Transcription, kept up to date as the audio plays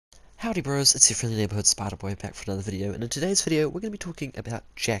Howdy bros, it's your friendly neighborhood Spider-Boah back for another video, and in today's video we're going to be talking about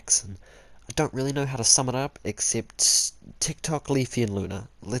Jackson. I don't really know how to sum it up, except TikTok, Leafy, and Luna.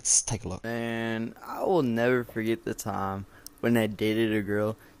 Let's take a look. Man, I will never forget the time when I dated a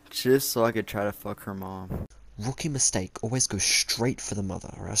girl just so I could try to fuck her mom. Rookie mistake, always go straight for the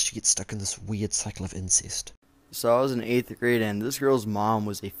mother, or else you get stuck in this weird cycle of incest. So I was in 8th grade and this girl's mom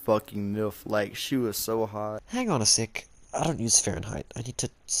was a fucking MILF, like she was so hot. Hang on a sec, I don't use Fahrenheit, I need to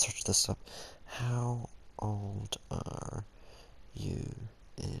search this up. How old are you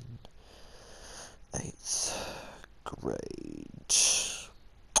in 8th grade?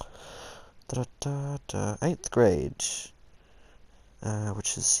 8th grade.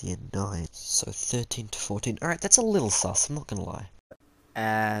 Which is year 9, so 13 to 14. Alright, that's a little sus, I'm not gonna lie.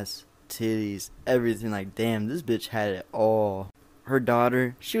 Ass, titties, everything, like damn, this bitch had it all. Her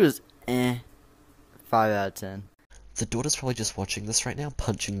daughter, she was 5 out of 10. The daughter's probably just watching this right now,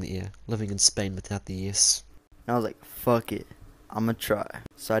 punching the air, living in Spain without the yes. And I was like, fuck it, I'ma try.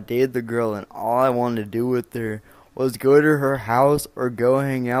 So I dated the girl and all I wanted to do with her was go to her house or go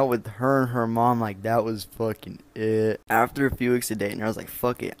hang out with her and her mom. Like that was fucking it. After a few weeks of dating, I was like,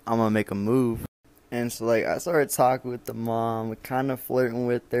 fuck it, I'm gonna make a move. And so like I started talking with the mom, kind of flirting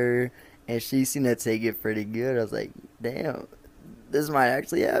with her, and she seemed to take it pretty good. I was like, damn, this might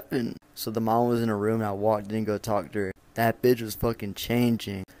actually happen. So the mom was in a room and I walked in and go talk to her. That bitch was fucking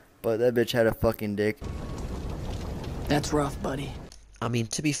changing, but that bitch had a fucking dick. That's rough, buddy. I mean,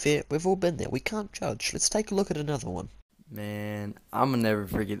 to be fair, we've all been there, we can't judge. Let's take a look at another one. Man, I'ma never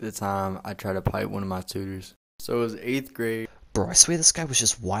forget the time I tried to pipe one of my tutors. So it was 8th grade. Bro, I swear this guy was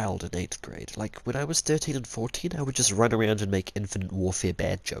just wild in 8th grade. Like, when I was 13 and 14, I would just run around and make Infinite Warfare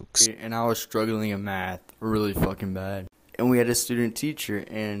bad jokes. And I was struggling in math really fucking bad. And we had a student teacher,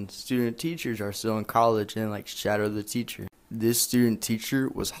 and student teachers are still in college and like shadow the teacher. This student teacher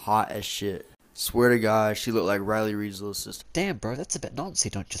was hot as shit. Swear to God, she looked like Riley Reid's little sister. Damn, bro, that's a bit noncy,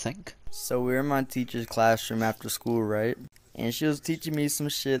 don't you think? So we were in my teacher's classroom after school, right? And she was teaching me some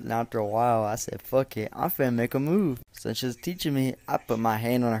shit, and after a while, I said, fuck it, I'm finna make a move. So she was teaching me, I put my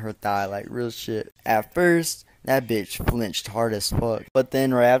hand on her thigh, like real shit. At first, that bitch flinched hard as fuck. But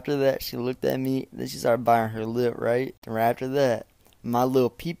then right after that, she looked at me, then she started biting her lip, right? And right after that, my little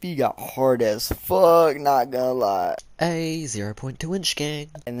pee-pee got hard as fuck, not gonna lie. A 0.2 inch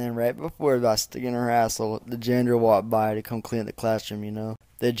gang. And then right before about sticking her asshole, the janitor walked by to come clean the classroom, you know.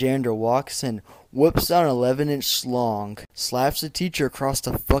 The janitor walks in, whips out an 11-inch slong, slaps the teacher across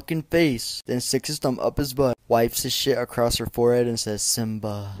the fucking face, then sticks his thumb up his butt, wipes his shit across her forehead and says,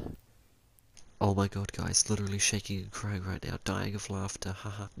 Simba. Oh my god, guys, literally shaking and crying right now, dying of laughter,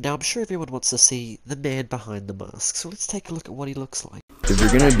 haha. Now, I'm sure everyone wants to see the man behind the mask, so let's take a look at what he looks like. If you're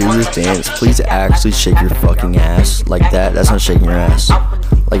gonna do this dance, please actually shake your fucking ass. Like that's not shaking your ass.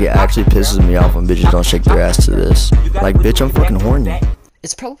 Like, it actually pisses me off when bitches don't shake their ass to this. Like, bitch, I'm fucking horny.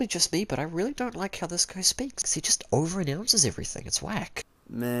 It's probably just me, but I really don't like how this guy speaks. He just over-announces everything, it's whack.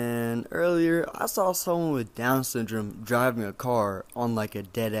 Man, earlier, I saw someone with Down syndrome driving a car on like a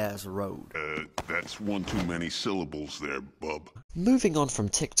dead-ass road. That's one too many syllables there, bub. Moving on from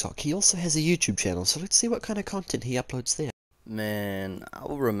TikTok, he also has a YouTube channel, so let's see what kind of content he uploads there. Man, I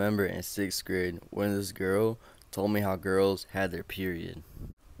will remember in 6th grade when this girl told me how girls had their period.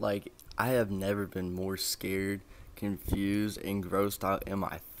 Like, I have never been more scared, confused, and grossed out in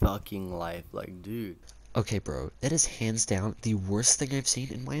my fucking life. Like, dude. Okay, bro, that is hands down the worst thing I've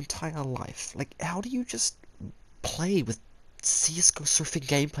seen in my entire life. Like, how do you just play with CSGO surfing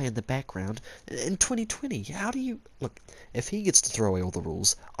gameplay in the background in 2020? How do you... Look, if he gets to throw away all the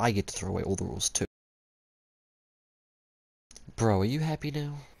rules, I get to throw away all the rules too. Bro, are you happy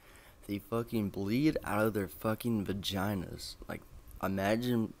now? They fucking bleed out of their fucking vaginas. Like,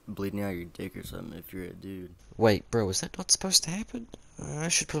 imagine bleeding out your dick or something if you're a dude. Wait, bro, is that not supposed to happen? I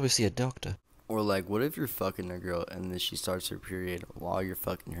should probably see a doctor. Or like, what if you're fucking a girl and then she starts her period while you're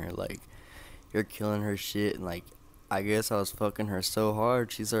fucking her? Like, you're killing her shit and like, I guess I was fucking her so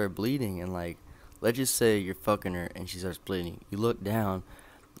hard she started bleeding, and like, let's just say you're fucking her and she starts bleeding. You look down,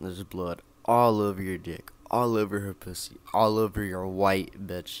 and there's blood all over your dick, all over her pussy, all over your white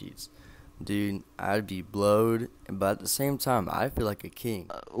bed sheets. Dude, I'd be blowed, but at the same time, I feel like a king.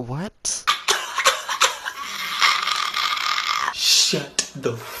 What? Shut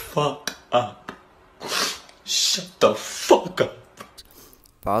the fuck up. Shut the fuck up.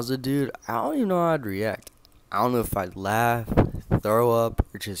 If I was a dude, I don't even know how I'd react. I don't know if I'd laugh, throw up,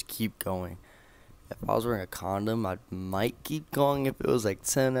 or just keep going. If I was wearing a condom, I might keep going if it was like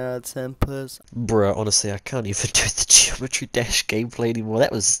 10 out of 10 puss. Bruh, honestly, I can't even do the Geometry Dash gameplay anymore.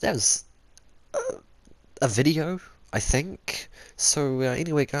 That was a video I think. So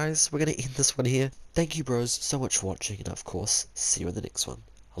anyway guys, we're gonna end this one here. Thank you bros so much for watching, and of course, see you in the next one.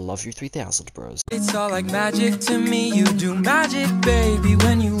 I love you 3000 bros. It's all like magic to me. You do magic, baby,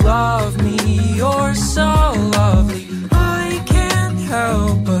 when you love me. You're so lovely.